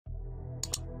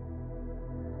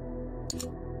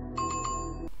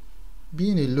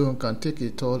Being alone can take a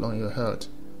toll on your health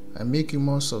and make you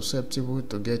more susceptible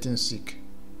to getting sick.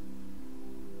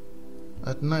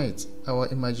 At night, our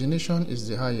imagination is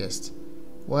the highest,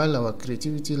 while our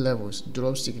creativity levels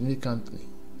drop significantly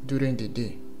during the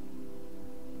day.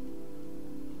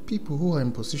 People who are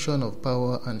in position of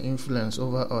power and influence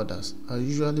over others are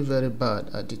usually very bad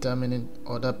at determining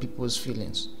other people's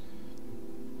feelings.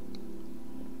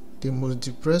 The most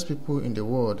depressed people in the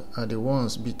world are the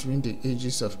ones between the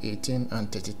ages of 18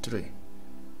 and 33.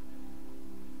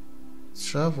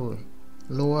 Travel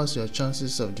lowers your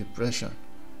chances of depression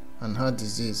and heart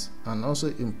disease and also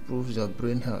improves your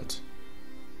brain health.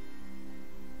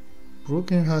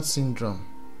 Broken heart syndrome,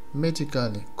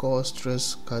 medically called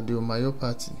stress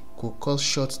cardiomyopathy, could cause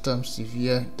short-term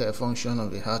severe dysfunction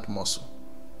of the heart muscle.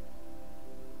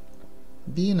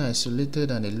 Being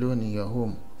isolated and alone in your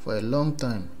home for a long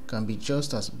time can be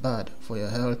just as bad for your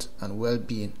health and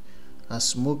well-being as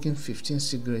smoking 15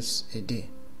 cigarettes a day.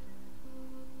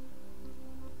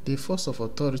 The force of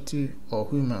authority or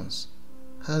humans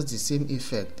has the same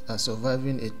effect as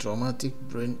surviving a traumatic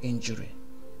brain injury.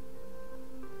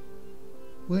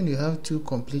 When you have two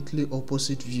completely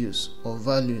opposite views or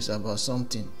values about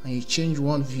something and you change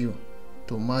one view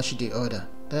to match the other,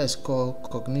 that is called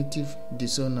cognitive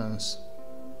dissonance.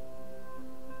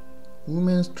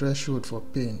 Women's threshold for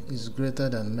pain is greater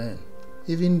than men,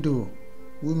 even though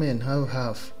women have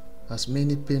half as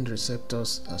many pain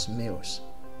receptors as males.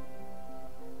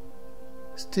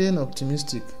 Staying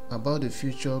optimistic about the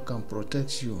future can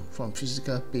protect you from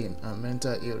physical pain and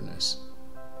mental illness.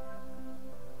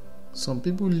 Some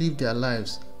people live their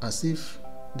lives as if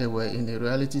they were in a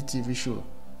reality TV show.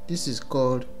 This is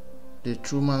called the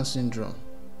Truman Syndrome.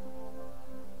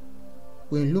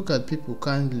 When you look at people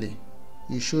kindly,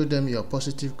 you show them your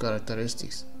positive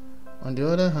characteristics. On the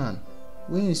other hand,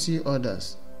 when you see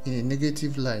others in a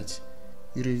negative light,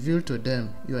 you reveal to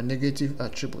them your negative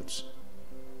attributes.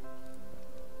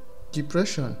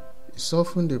 Depression is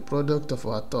often the product of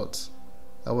our thoughts,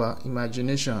 our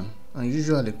imagination, and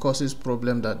usually causes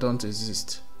problems that don't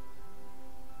exist.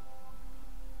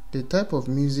 The type of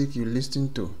music you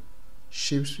listen to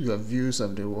shapes your views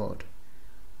of the world.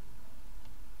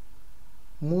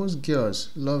 Most girls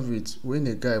love it when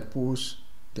a guy pulls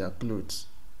their clothes.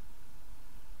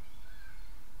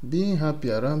 Being happy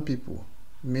around people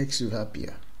makes you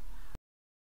happier.